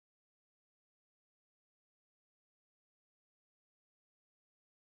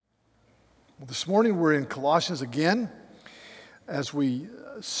Well, this morning we're in Colossians again as we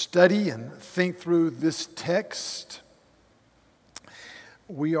study and think through this text.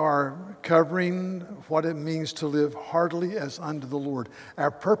 We are covering what it means to live heartily as unto the Lord. Our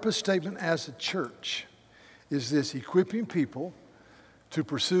purpose statement as a church is this: equipping people to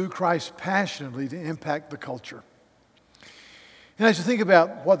pursue Christ passionately to impact the culture. And as you think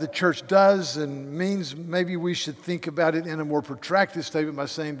about what the church does and means, maybe we should think about it in a more protracted statement by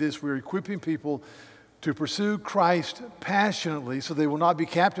saying this: we're equipping people to pursue Christ passionately so they will not be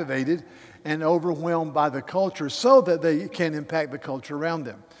captivated and overwhelmed by the culture so that they can impact the culture around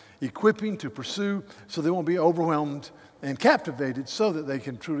them. Equipping to pursue so they won't be overwhelmed and captivated so that they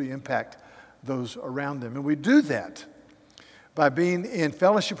can truly impact those around them. And we do that by being in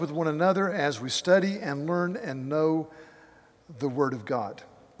fellowship with one another as we study and learn and know the Word of God.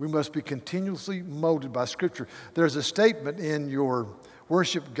 We must be continuously molded by Scripture. There's a statement in your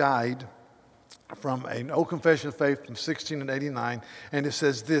worship guide from an Old Confession of Faith from 1689, and it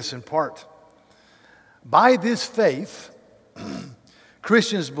says this in part: by this faith,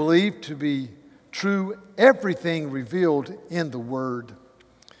 Christians believe to be true everything revealed in the Word,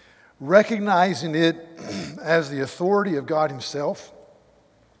 recognizing it as the authority of God Himself.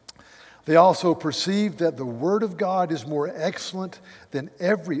 They also perceive that the Word of God is more excellent than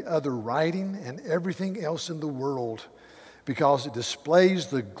every other writing and everything else in the world, because it displays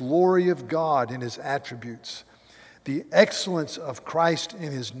the glory of God in His attributes, the excellence of Christ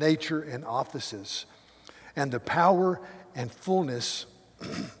in His nature and offices, and the power and fullness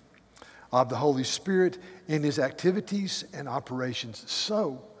of the Holy Spirit in His activities and operations.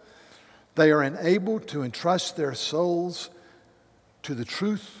 So they are enabled to entrust their souls to the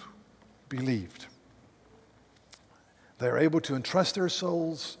truth believed. They are able to entrust their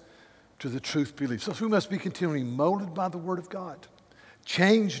souls to the truth believed. So we must be continually molded by the Word of God,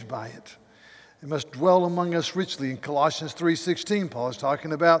 changed by it. It must dwell among us richly. In Colossians 3:16, Paul is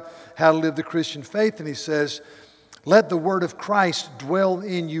talking about how to live the Christian faith, and he says, let the word of Christ dwell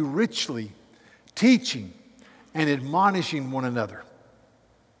in you richly, teaching and admonishing one another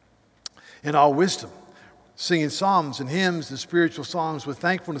in all wisdom, singing psalms and hymns and spiritual songs with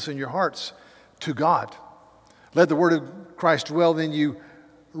thankfulness in your hearts to God. Let the word of Christ dwell in you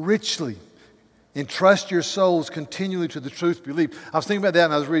richly. Entrust your souls continually to the truth believed. I was thinking about that,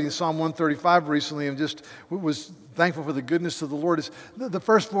 and I was reading Psalm 135 recently and just was thankful for the goodness of the Lord. The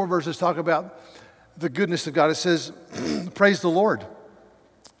first four verses talk about the goodness of God. It says, praise the Lord.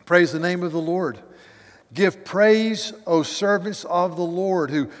 Praise the name of the Lord. Give praise, O servants of the Lord,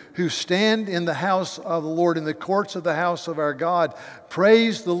 who stand in the house of the Lord, in the courts of the house of our God.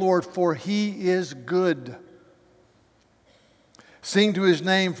 Praise the Lord, for He is good. Sing to His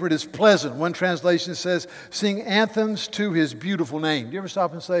name, for it is pleasant. One translation says, sing anthems to His beautiful name. Do you ever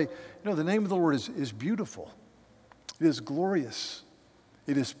stop and say, the name of the Lord is beautiful. It is glorious.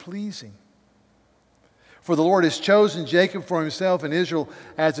 It is pleasing. For the Lord has chosen Jacob for Himself and Israel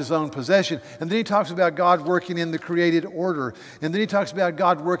as His own possession. And then He talks about God working in the created order. And then He talks about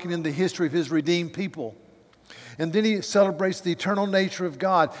God working in the history of His redeemed people. And then He celebrates the eternal nature of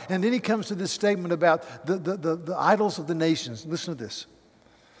God. And then He comes to this statement about the idols of the nations. Listen to this.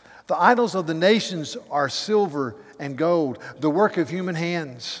 The idols of the nations are silver and gold, the work of human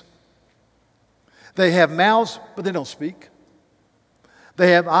hands. They have mouths, but they don't speak.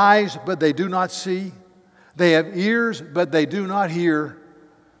 They have eyes, but they do not see. They have ears, but they do not hear.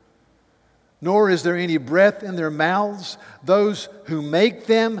 Nor is there any breath in their mouths. Those who make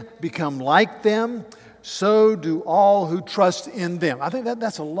them become like them. So do all who trust in them. I think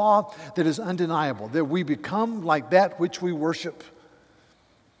that's a law that is undeniable, that we become like that which we worship.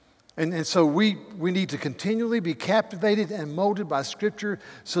 And so we need to continually be captivated and molded by Scripture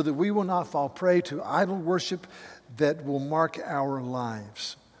so that we will not fall prey to idol worship that will mark our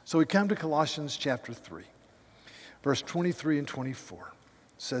lives. So we come to Colossians chapter 3. Verse 23 and 24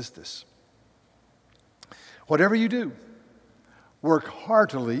 says this: whatever you do, work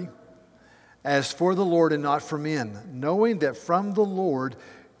heartily as for the Lord and not for men, knowing that from the Lord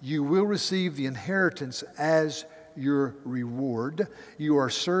you will receive the inheritance as your reward. You are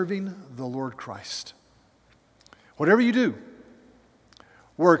serving the Lord Christ. Whatever you do,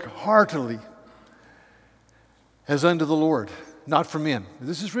 work heartily as unto the Lord, not for men.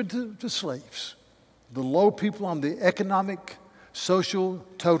 This is written to slaves, the low people on the economic, social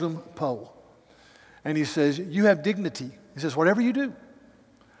totem pole. And he says, you have dignity. He says, whatever you do,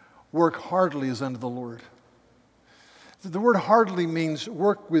 work heartily as unto the Lord. The word heartily means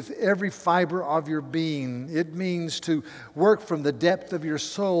work with every fiber of your being. It means to work from the depth of your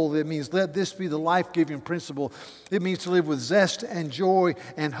soul. It means let this be the life-giving principle. It means to live with zest and joy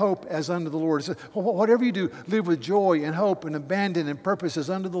and hope as unto the Lord. It says, whatever you do, live with joy and hope and abandon and purpose as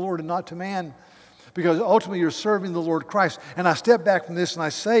unto the Lord and not to man. Because ultimately you're serving the Lord Christ. And I step back from this and I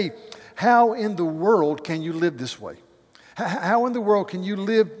say, how in the world can you live this way? How in the world can you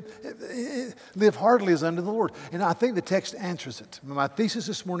live heartily as unto the Lord? And I think the text answers it. My thesis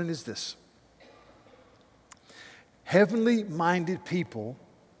this morning is this. Heavenly minded people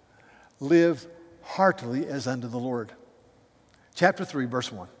live heartily as unto the Lord. Chapter 3,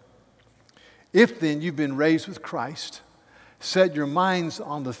 verse 1. If then you've been raised with Christ, set your minds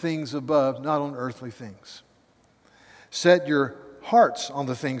on the things above, not on earthly things. Set your hearts on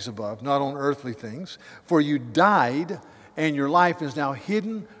the things above, not on earthly things. For you died, and your life is now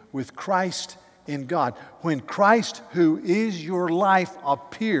hidden with Christ in God. When Christ, who is your life,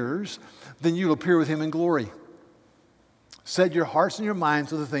 appears, then you'll appear with him in glory. Set your hearts and your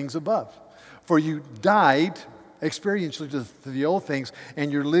minds on the things above. For you died experientially to the old things,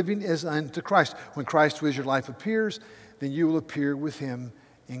 and you're living as unto Christ. When Christ, who is your life, appears, then you will appear with him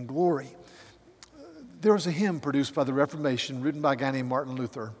in glory. There was a hymn produced by the Reformation, written by a guy named Martin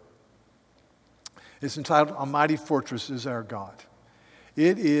Luther. It's entitled, "A Mighty Fortress is Our God."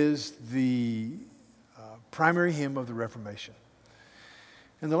 It is the primary hymn of the Reformation.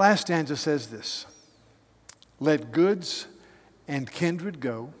 And the last stanza says this: "Let goods and kindred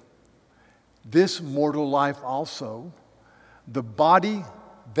go, this mortal life also. The body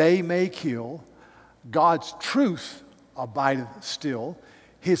they may kill, God's truth abideth still.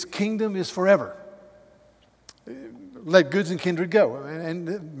 His kingdom is forever." Let goods and kindred go.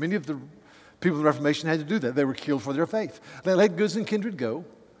 And many of the people of the Reformation had to do that. They were killed for their faith. Let goods and kindred go.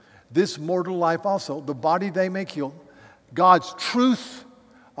 This mortal life also. The body they may kill. God's truth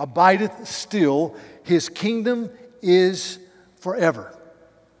abideth still. His kingdom is forever.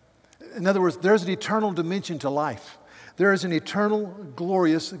 In other words, there's an eternal dimension to life. There is an eternal,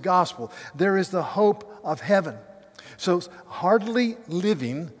 glorious gospel. There is the hope of heaven. So heartily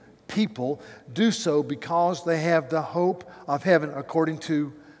living people do so because they have the hope of heaven, according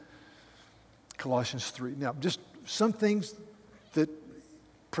to Colossians 3. Now, just some things that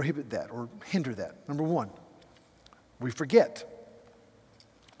prohibit that or hinder that. Number one, we forget.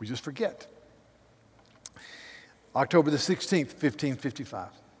 We just forget. October the 16th, 1555.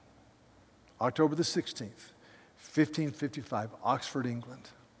 October the 16th, 1555, Oxford, England.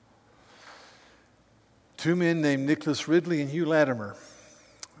 Two men named Nicholas Ridley and Hugh Latimer,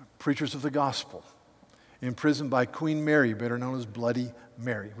 preachers of the gospel, imprisoned by Queen Mary, better known as Bloody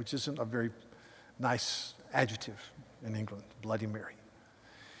Mary, which isn't a very nice adjective in England, Bloody Mary.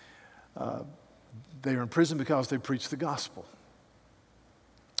 They were in prison because they preached the gospel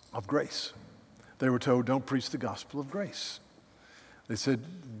of grace. They were told, don't preach the gospel of grace. They said,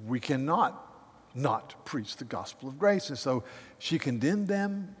 we cannot not preach the gospel of grace. And so she condemned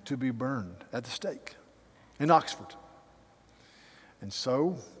them to be burned at the stake in Oxford. And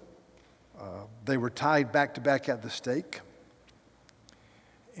so they were tied back to back at the stake.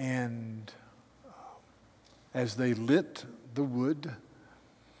 And as they lit the wood,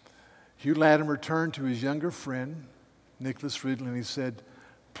 Hugh Latimer turned to his younger friend, Nicholas Ridley, and he said,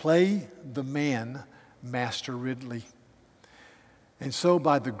 play the man, Master Ridley. And so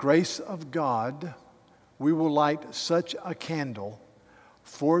by the grace of God, we will light such a candle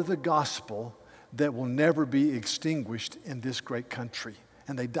for the gospel that will never be extinguished in this great country.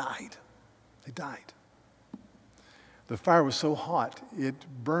 And they died. They died. The fire was so hot, it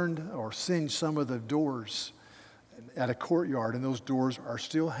burned or singed some of the doors at a courtyard, and those doors are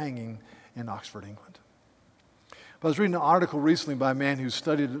still hanging in Oxford, England. But I was reading an article recently by a man who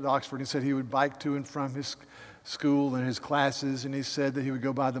studied at Oxford. He said he would bike to and from his school and his classes, and he said that he would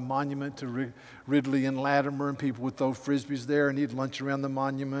go by the monument to Ridley and Latimer, and people would throw frisbees there, and he'd lunch around the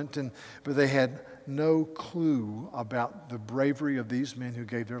monument, but they had no clue about the bravery of these men who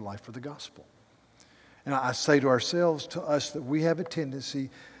gave their life for the gospel. And I say to ourselves, to us, that we have a tendency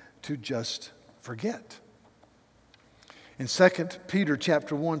to just forget. In 2 Peter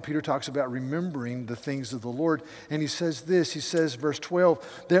chapter 1, Peter talks about remembering the things of the Lord. And he says this, he says, verse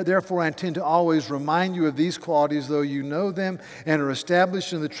 12, therefore I intend to always remind you of these qualities, though you know them and are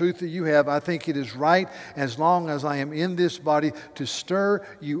established in the truth that you have. I think it is right, as long as I am in this body, to stir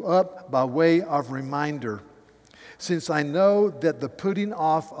you up by way of reminder. Since I know that the putting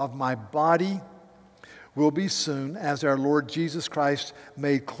off of my body will be soon, as our Lord Jesus Christ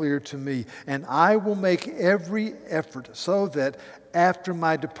made clear to me. And I will make every effort so that after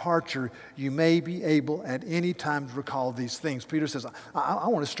my departure, you may be able at any time to recall these things. Peter says, I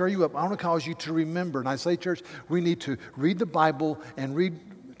want to stir you up. I want to cause you to remember. And I say, church, we need to read the Bible and read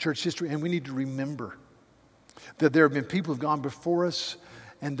church history, and we need to remember that there have been people who have gone before us,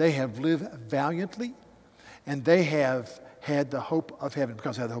 and they have lived valiantly, and they have had the hope of heaven.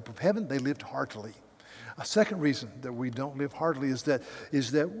 Because they had the hope of heaven, they lived heartily. A second reason that we don't live heartily is that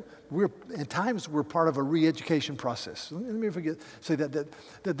we're, at times, we're part of a re-education process. Let me say that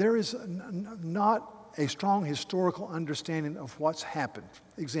there is not a strong historical understanding of what's happened.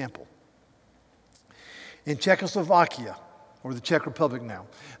 Example, in Czechoslovakia, or the Czech Republic now,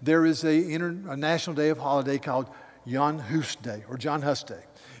 there is a national day of holiday called Jan Hus Day, or John Huss Day.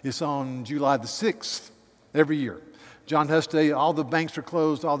 It's on July the 6th every year. John Huss Day, all the banks are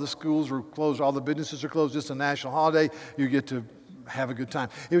closed, all the schools are closed, all the businesses are closed. It's a national holiday. You get to have a good time.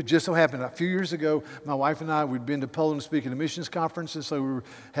 It just so happened a few years ago, my wife and I, we'd been to Poland to speak at a missions conference, and so we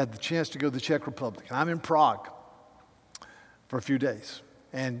had the chance to go to the Czech Republic. And I'm in Prague for a few days.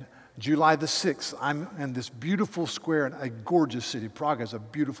 And July the 6th, I'm in this beautiful square in a gorgeous city. Prague is a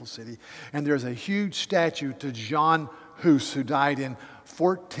beautiful city. And there's a huge statue to Jan Hus, who died in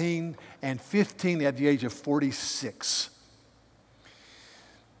 14 and 15 at the age of 46.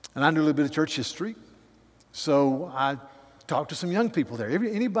 And I knew a little bit of church history, so I talked to some young people there.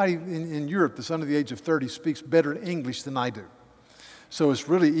 Anybody in Europe that's under the age of 30 speaks better English than I do. So it's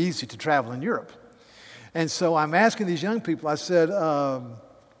really easy to travel in Europe. And so I'm asking these young people, I said,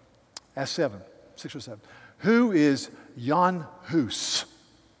 ask 6 or 7, who is Jan Hus?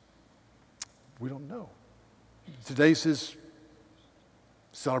 We don't know. Today's his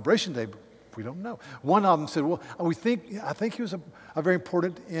celebration day, but we don't know. One of them said, well, I think he was a very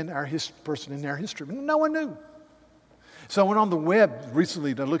important person in our history. But no one knew. So I went on the web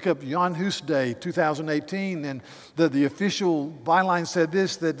recently to look up Jan Hus Day 2018, and the official byline said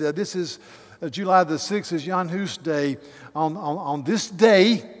that this is July the 6th is Jan Hus Day. On this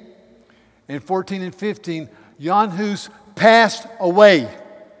day, in 14 and 15, Jan Hus passed away.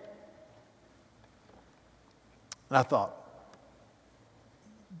 And I thought,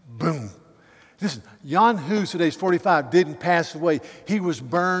 boom. Listen, Jan Hus, today's 45, didn't pass away. He was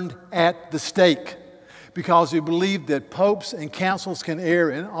burned at the stake because he believed that popes and councils can err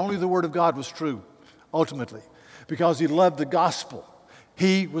and only the Word of God was true, ultimately. Because he loved the gospel.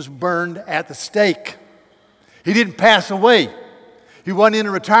 He was burned at the stake. He didn't pass away. He wasn't in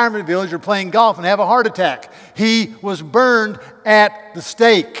a retirement village or playing golf and have a heart attack. He was burned at the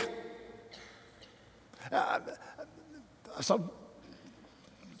stake.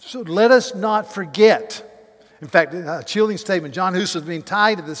 So let us not forget. In fact, a chilling statement. Jan Hus was being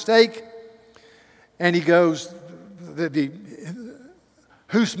tied to the stake, and he goes,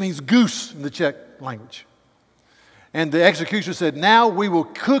 Hus means goose in the Czech language. And the executioner said, now we will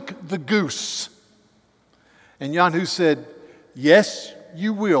cook the goose. And Jan Hus said, yes,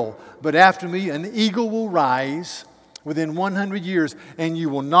 you will, but after me an eagle will rise within 100 years, and you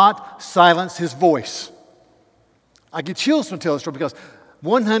will not silence his voice. I get chills when I tell this story because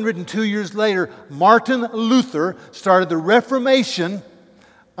 102 years later, Martin Luther started the Reformation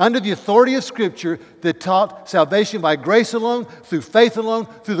under the authority of Scripture that taught salvation by grace alone, through faith alone,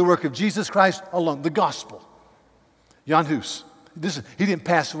 through the work of Jesus Christ alone, the gospel. Jan Hus. He didn't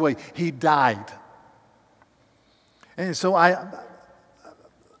pass away. He died. And so I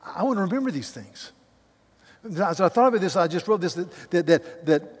want to remember these things. As I thought about this, I just wrote this,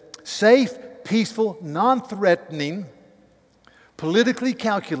 that safe, peaceful, non-threatening, politically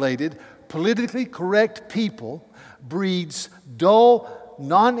calculated, politically correct people breeds dull,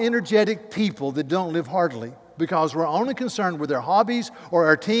 non-energetic people that don't live heartily because we're only concerned with our hobbies or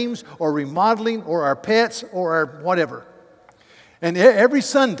our teams or remodeling or our pets or our whatever. And every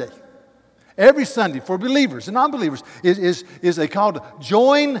Sunday for believers and non-believers is a call to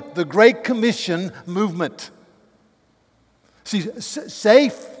join the Great Commission movement. See,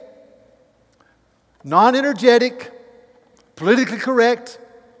 safe, non-energetic, politically correct,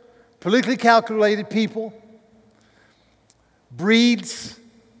 politically calculated people breeds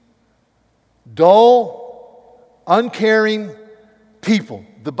dull, uncaring people.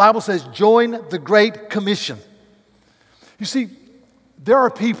 The Bible says, join the Great Commission. You see, there are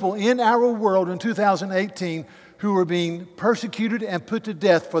people in our world in 2018 who are being persecuted and put to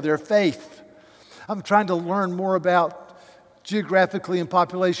death for their faith. I'm trying to learn more about, geographically and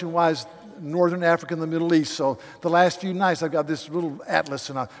population-wise, Northern Africa and the Middle East. So the last few nights, I've got this little atlas,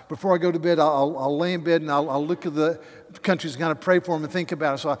 and before I go to bed, I'll lay in bed and I'll look at the countries and kind of pray for them and think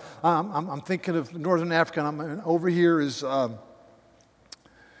about it. So I'm thinking of Northern Africa, and over here is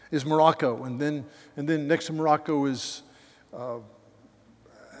Morocco, and then next to Morocco is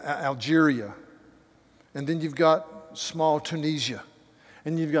Algeria, and then you've got small Tunisia,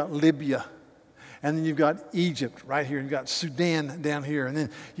 and you've got Libya. And then you've got Egypt right here, and you've got Sudan down here. And then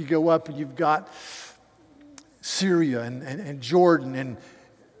you go up and you've got Syria and Jordan and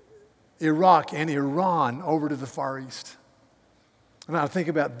Iraq and Iran over to the Far East. And I think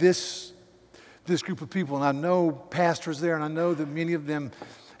about this group of people, and I know pastors there, and I know that many of them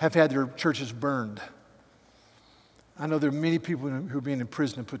have had their churches burned. I know there are many people who are being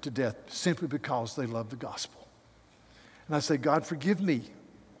imprisoned and put to death simply because they love the gospel. And I say, God, forgive me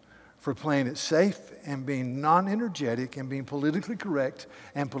for playing it safe and being non-energetic and being politically correct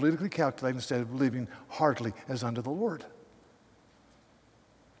and politically calculated instead of living heartily as unto the Lord.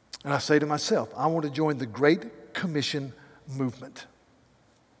 And I say to myself, I want to join the Great Commission movement.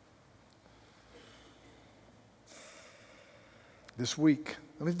 This week,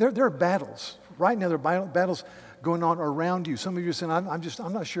 I mean, there are battles. Right now, there are battles going on around you. Some of you are saying,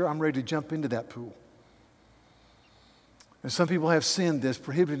 I'm not sure I'm ready to jump into that pool. And some people have sin that's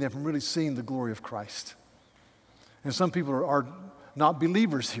prohibiting them from really seeing the glory of Christ. And some people are not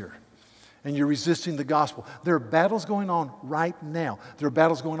believers here, and you're resisting the gospel. There are battles going on right now. There are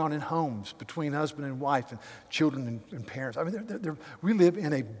battles going on in homes between husband and wife and children and parents. I mean, we live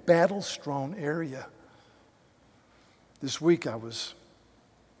in a battle-strong area. This week I was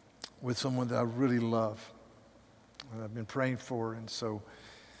with someone that I really love, and I've been praying for, and so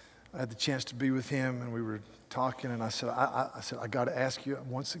I had the chance to be with him, and we were talking, and I said, I got to ask you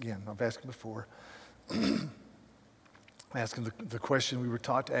once again. I've asked him before. I asked him the question we were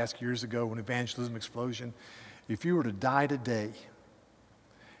taught to ask years ago when Evangelism Explosion. If you were to die today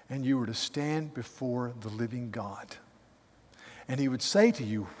and you were to stand before the living God, and he would say to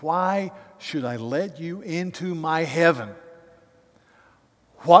you, why should I let you into my heaven?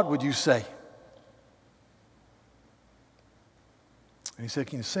 What would you say? And he said,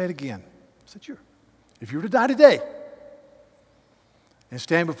 can you say it again? I said, sure. If you were to die today and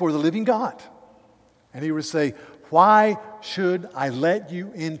stand before the living God, and he would say, why should I let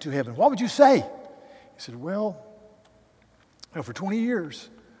you into heaven? What would you say? He said, well, for 20 years,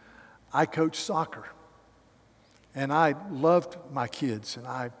 I coached soccer. And I loved my kids, and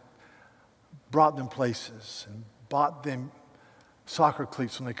I brought them places and bought them soccer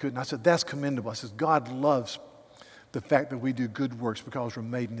cleats when they couldn't. I said, that's commendable. I said, God loves the fact that we do good works because we're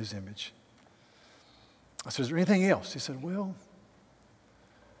made in his image. I said, is there anything else? He said, well,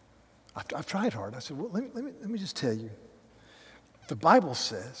 I've tried hard. I said, well, let me just tell you. The Bible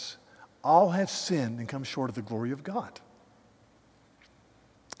says, all have sinned and come short of the glory of God.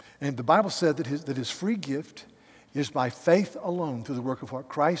 And the Bible said that his free gift is by faith alone through the work of what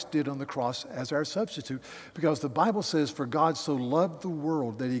Christ did on the cross as our substitute. Because the Bible says, for God so loved the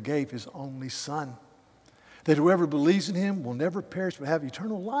world that he gave his only Son, that whoever believes in him will never perish but have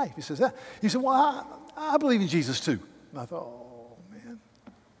eternal life. He says that. He said, well, I believe in Jesus too. And I thought, oh, man.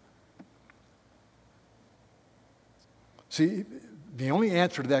 See, the only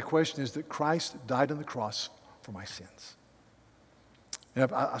answer to that question is that Christ died on the cross for my sins. And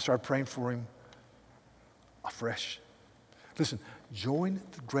I started praying for him afresh. Listen, join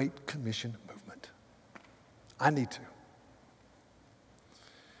the Great Commission movement. I need to.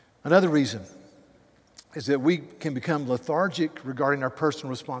 Another reason is that we can become lethargic regarding our personal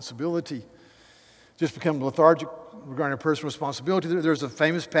responsibility. Just become lethargic regarding our personal responsibility. There's a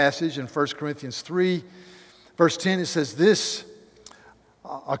famous passage in 1 Corinthians 3, verse 10. It says this,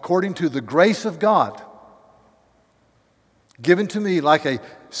 according to the grace of God, given to me like a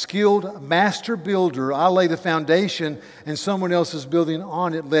skilled master builder, I lay the foundation and someone else is building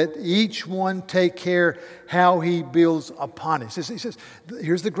on it. Let each one take care how he builds upon it. He says,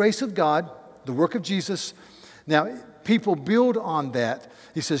 here's the grace of God, the work of Jesus. Now, people build on that.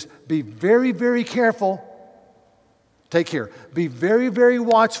 He says, be very, very careful. Take care. Be very, very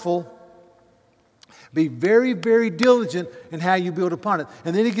watchful. Be very, very diligent in how you build upon it.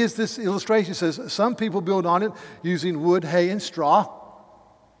 And then he gives this illustration. He says, some people build on it using wood, hay, and straw.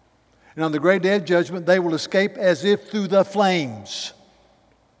 And on the great day of judgment, they will escape as if through the flames.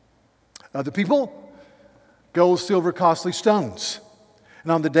 Other people, gold, silver, costly stones.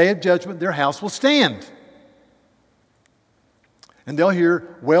 And on the day of judgment, their house will stand. And they'll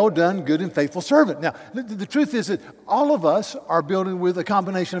hear, well done, good and faithful servant. Now, the truth is that all of us are building with a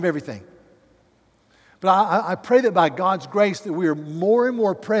combination of everything. But I pray that by God's grace that we are more and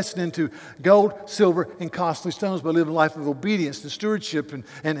more pressed into gold, silver, and costly stones by living a life of obedience and stewardship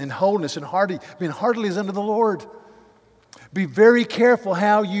and wholeness and being heartily as unto the Lord. Be very careful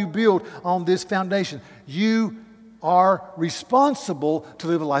how you build on this foundation. You are responsible to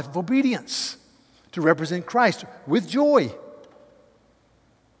live a life of obedience, to represent Christ with joy.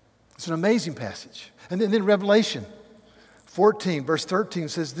 It's an amazing passage. And then Revelation 14, verse 13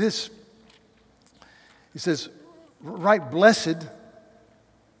 says this. He says, right, blessed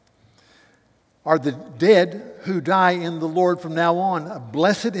are the dead who die in the Lord from now on.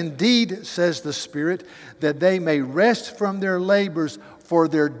 Blessed indeed, says the Spirit, that they may rest from their labors, for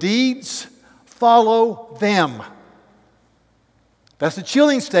their deeds follow them. That's a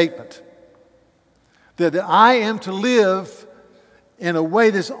chilling statement. That I am to live in a way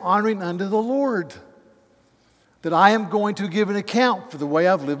that's honoring unto the Lord. That I am going to give an account for the way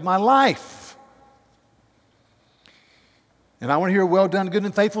I've lived my life. And I want to hear, well done, good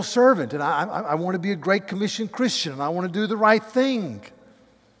and faithful servant. And I want to be a great commissioned Christian. And I want to do the right thing.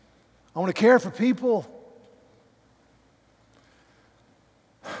 I want to care for people.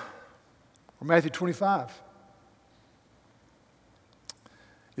 Or Matthew 25.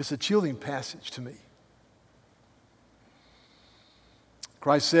 It's a chilling passage to me.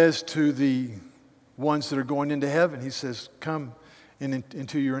 Christ says to the ones that are going into heaven, He says, come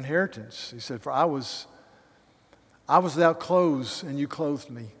into your inheritance. He said, for I was without clothes, and you clothed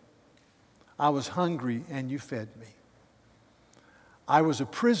me. I was hungry, and you fed me. I was a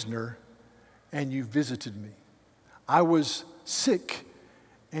prisoner, and you visited me. I was sick,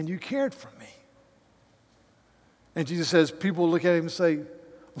 and you cared for me. And Jesus says, people look at Him and say,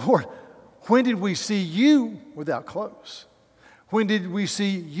 Lord, when did we see you without clothes? When did we see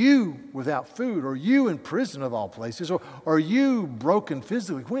you without food? Or you in prison of all places? Or you broken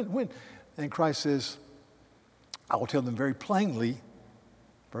physically? When? And Christ says, I will tell them very plainly,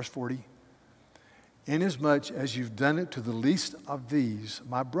 verse 40, inasmuch as you've done it to the least of these,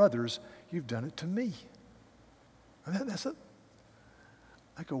 my brothers, you've done it to me. And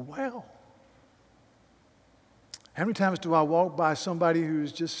I go, wow. How many times do I walk by somebody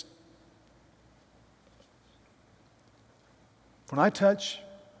who's just, when I touch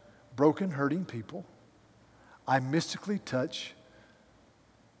broken, hurting people, I mystically touch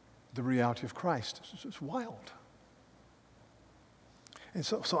the reality of Christ. It's wild. And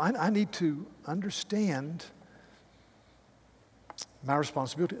so I need to understand my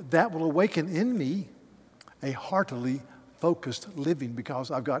responsibility. That will awaken in me a heartily focused living because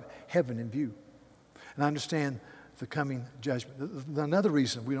I've got heaven in view. And I understand the coming judgment. Another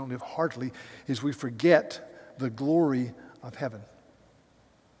reason we don't live heartily is we forget the glory of heaven.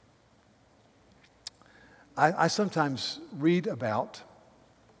 I sometimes read about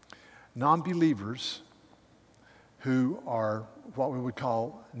non-believers who are what we would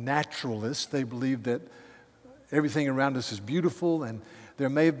call naturalists. They believe that everything around us is beautiful, and there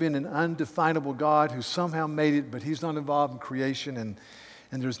may have been an undefinable God who somehow made it, but He's not involved in creation, and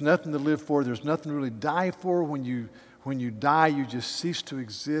there's nothing to live for. There's nothing to really die for. When you die, you just cease to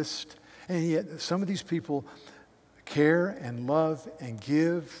exist. And yet some of these people care and love and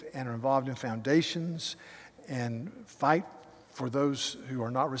give and are involved in foundations and fight for those who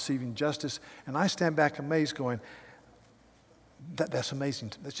are not receiving justice. And I stand back amazed going, that's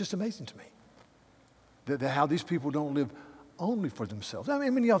amazing. That's just amazing to me. That how these people don't live only for themselves. I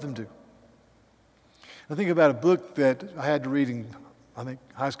mean, many of them do. I think about a book that I had to read in, I think,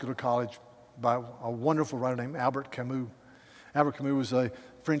 high school or college by a wonderful writer named Albert Camus. Albert Camus was a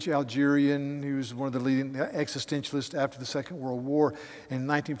French Algerian. He was one of the leading existentialists after the Second World War. In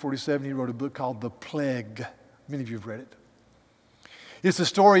 1947, he wrote a book called The Plague. Many of you have read it. It's the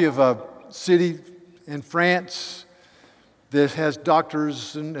story of a city in France that has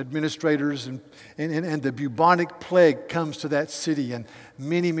doctors and administrators, and the bubonic plague comes to that city, and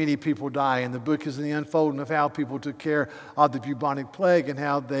many, many people die. And the book is in the unfolding of how people took care of the bubonic plague and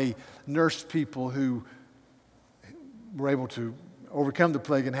how they nursed people who were able to overcome the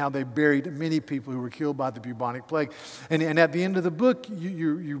plague, and how they buried many people who were killed by the bubonic plague. And at the end of the book,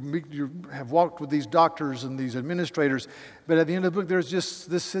 you have walked with these doctors and these administrators, but at the end of the book, there's just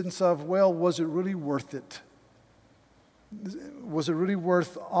this sense of, well, was it really worth it? Was it really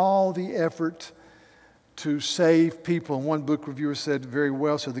worth all the effort to save people? And one book reviewer said very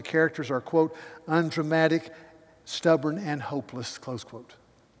well, so the characters are, quote, undramatic, stubborn, and hopeless, close quote.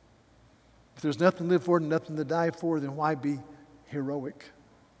 If there's nothing to live for and nothing to die for, then why be heroic?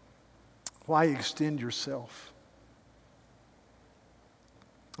 Why extend yourself?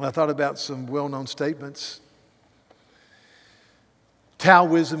 And I thought about some well-known statements.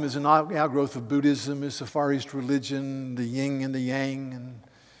 Taoism is an outgrowth of Buddhism, is the Far East religion, the yin and the yang.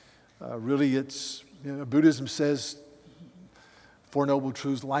 And really it's, Buddhism says, Four Noble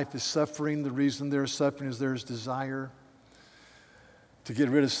Truths, life is suffering. The reason there is suffering is there is desire. To get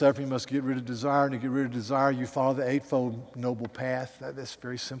rid of suffering, you must get rid of desire. And to get rid of desire, you follow the Eightfold Noble Path. That's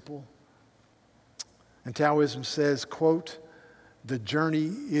very simple. And Taoism says, quote, the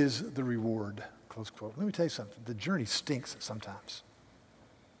journey is the reward, close quote. Let me tell you something. The journey stinks sometimes.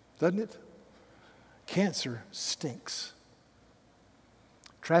 Doesn't it? Cancer stinks.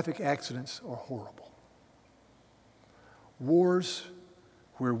 Traffic accidents are horrible. Wars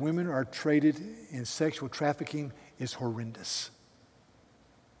where women are traded in sexual trafficking is horrendous.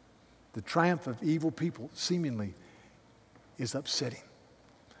 The triumph of evil people, seemingly, is upsetting.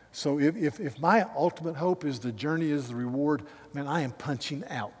 So if my ultimate hope is the journey is the reward, man, I am punching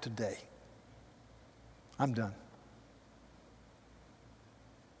out today. I'm done.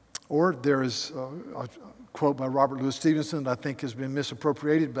 Or there is a quote by Robert Louis Stevenson that I think has been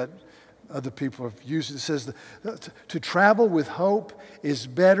misappropriated, but other people have used it. It says, to travel with hope is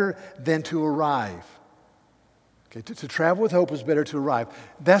better than to arrive. Okay, to travel with hope is better to arrive.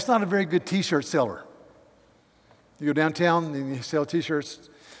 That's not a very good T-shirt seller. You go downtown and you sell T-shirts.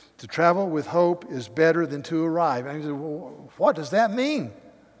 To travel with hope is better than to arrive. And you say, well, what does that mean?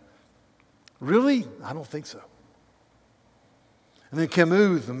 Really? I don't think so. And then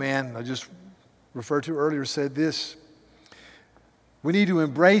Camus, the man I just referred to earlier, said this: we need to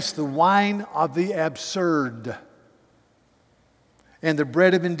embrace the wine of the absurd and the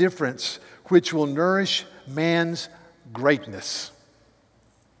bread of indifference, which will nourish man's greatness.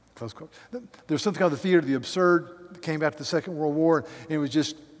 Close quote. There's something called the theater of the absurd that came after the Second World War, and it was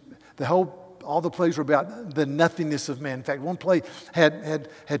just all the plays were about the nothingness of man. In fact, one play had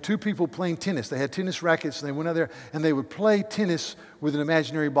two people playing tennis. They had tennis rackets, and they went out there, and they would play tennis with an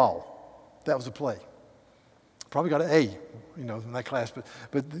imaginary ball. That was a play. Probably got an A, in that class,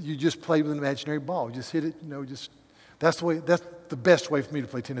 but you just play with an imaginary ball. You just hit it, that's the best way for me to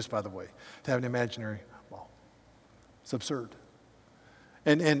play tennis, by the way, to have an imaginary ball. It's absurd.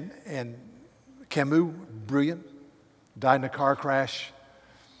 And Camus, brilliant, died in a car crash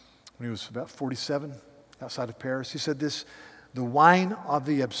when he was about 47 outside of Paris. He said this: the wine of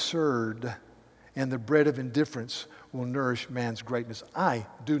the absurd and the bread of indifference will nourish man's greatness. I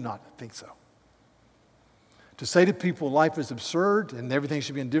do not think so. To say to people life is absurd and everything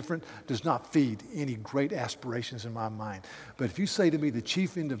should be indifferent does not feed any great aspirations in my mind. But if you say to me the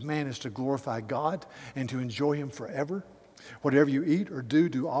chief end of man is to glorify God and to enjoy Him forever, whatever you eat or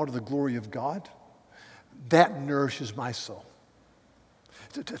do all to the glory of God, that nourishes my soul.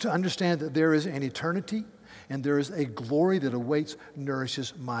 To understand that there is an eternity and there is a glory that awaits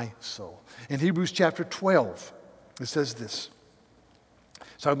nourishes my soul. In Hebrews chapter 12, it says this.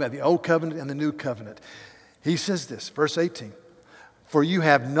 It's talking about the old covenant and the new covenant. He says this, verse 18, for you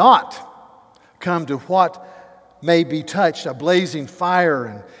have not come to what may be touched, a blazing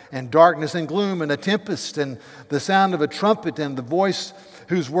fire and darkness and gloom and a tempest and the sound of a trumpet and the voice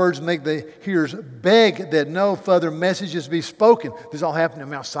whose words make the hearers beg that no further messages be spoken. This all happened at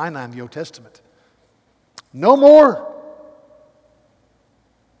Mount Sinai in the Old Testament. No more.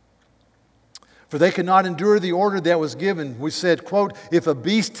 For they could not endure the order that was given. We said, quote, if a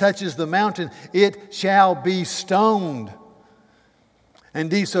beast touches the mountain, it shall be stoned.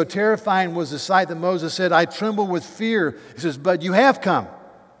 Indeed, so terrifying was the sight that Moses said, I tremble with fear. He says, but you have come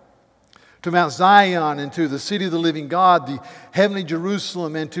to Mount Zion and to the city of the living God, the heavenly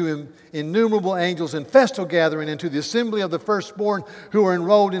Jerusalem, and to innumerable angels and festal gathering, and to the assembly of the firstborn who are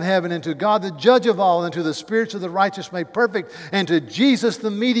enrolled in heaven, and to God the judge of all, and to the spirits of the righteous made perfect, and to Jesus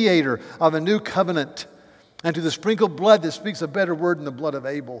the mediator of a new covenant, and to the sprinkled blood that speaks a better word than the blood of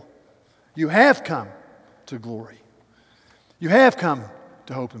Abel. You have come to glory. You have come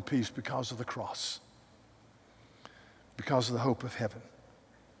to hope and peace because of the cross, because of the hope of heaven.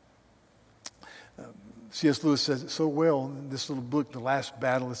 C.S. Lewis says it so well in this little book, The Last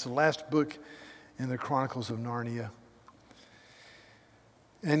Battle. It's the last book in the Chronicles of Narnia.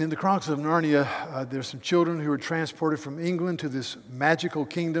 And in the Chronicles of Narnia, there's some children who are transported from England to this magical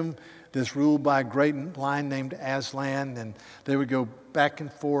kingdom that's ruled by a great lion named Aslan. And they would go back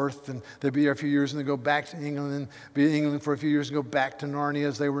and forth, and they'd be there a few years, and they'd go back to England, and be in England for a few years, and go back to Narnia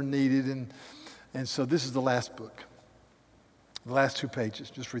as they were needed. And so this is the last book. The last 2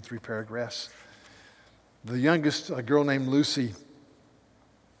 pages. Just read 3 paragraphs. The youngest, a girl named Lucy,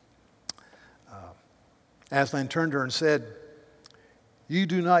 Aslan turned to her and said, you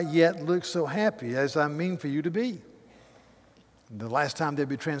do not yet look so happy as I mean for you to be. The last time they'd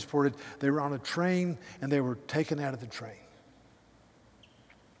be transported, they were on a train and they were taken out of the train.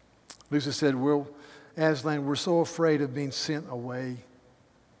 Luther said, well, Aslan, we're so afraid of being sent away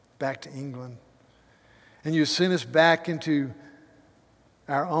back to England. And you sent us back into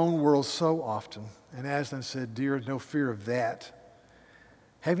our own world so often. And Aslan said, dear, no fear of that.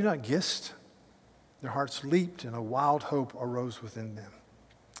 Have you not guessed? Their hearts leaped and a wild hope arose within them.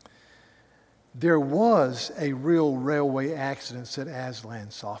 There was a real railway accident, said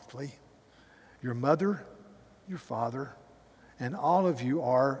Aslan softly. Your mother, your father, and all of you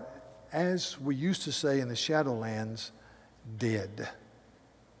are, as we used to say in the Shadowlands, dead.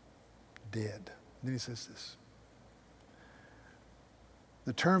 Dead. Then he says this.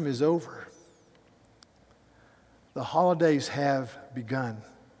 The term is over. The holidays have begun.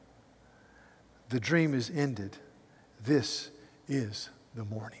 The dream is ended. This is the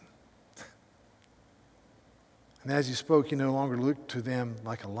morning. And as he spoke, he no longer looked to them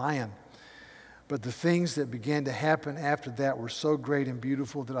like a lion. But the things that began to happen after that were so great and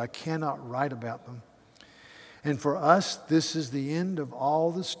beautiful that I cannot write about them. And for us, this is the end of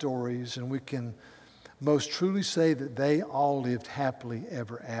all the stories, and we can most truly say that they all lived happily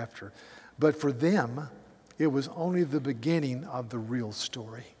ever after. But for them, it was only the beginning of the real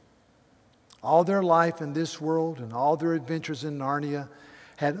story. All their life in this world and all their adventures in Narnia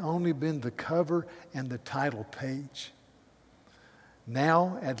had only been the cover and the title page.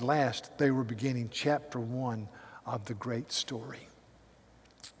 Now, at last, they were beginning chapter 1 of the great story,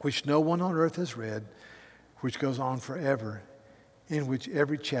 which no one on earth has read, which goes on forever, in which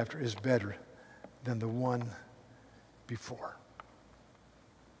every chapter is better than the one before.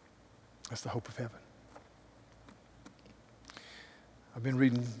 That's the hope of heaven. I've been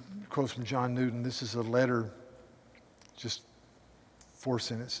reading quotes from John Newton. This is a letter, just 4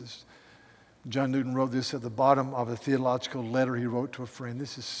 sentences. John Newton wrote this at the bottom of a theological letter he wrote to a friend.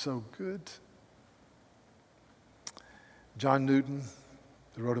 This is so good. John Newton,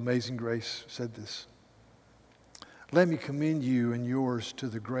 who wrote Amazing Grace, said this. Let me commend you and yours to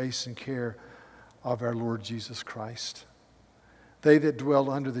the grace and care of our Lord Jesus Christ. They that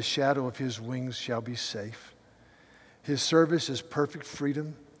dwell under the shadow of his wings shall be safe. His service is perfect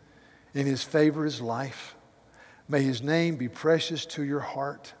freedom. In his favor is life. May his name be precious to your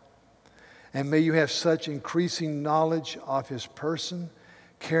heart. And may you have such increasing knowledge of his person,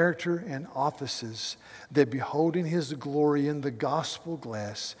 character, and offices that beholding his glory in the gospel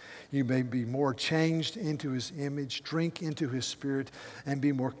glass, you may be more changed into his image, drink into his spirit, and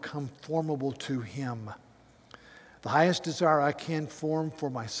be more conformable to him. The highest desire I can form for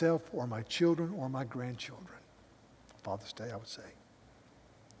myself or my children or my grandchildren. Father's Day, I would say.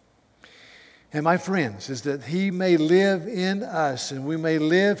 And my friends, is that he may live in us and we may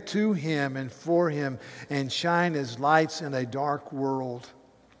live to him and for him and shine as lights in a dark world.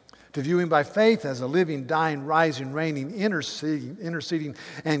 To view him by faith as a living, dying, rising, reigning, interceding,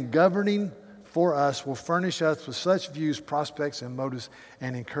 and governing for us will furnish us with such views, prospects, and motives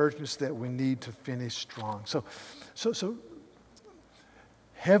and encouragements that we need to finish strong. So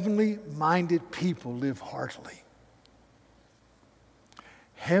heavenly-minded people live heartily.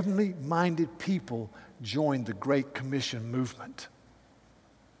 Heavenly-minded people join the Great Commission movement.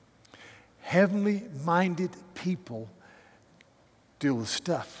 Heavenly-minded people deal with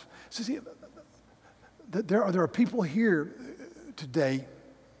stuff. So see, there are people here today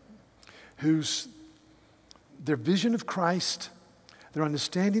whose their vision of Christ, their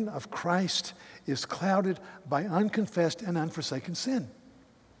understanding of Christ is clouded by unconfessed and unforsaken sin.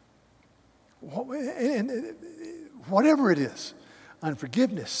 And whatever it is.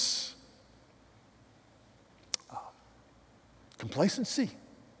 Unforgiveness, complacency,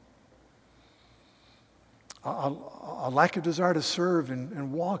 a lack of desire to serve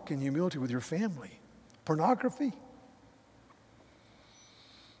and walk in humility with your family, pornography,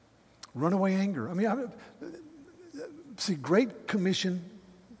 runaway anger. See, Great Commission,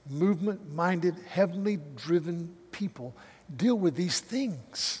 movement-minded, heavenly-driven people deal with these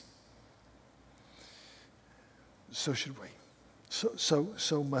things. So should we.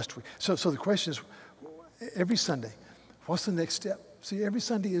 So must we. So the question is, every Sunday, what's the next step? See, every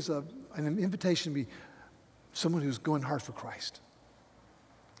Sunday is an invitation to be someone who's going hard for Christ.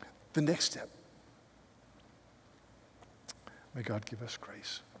 The next step. May God give us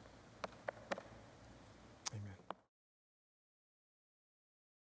grace.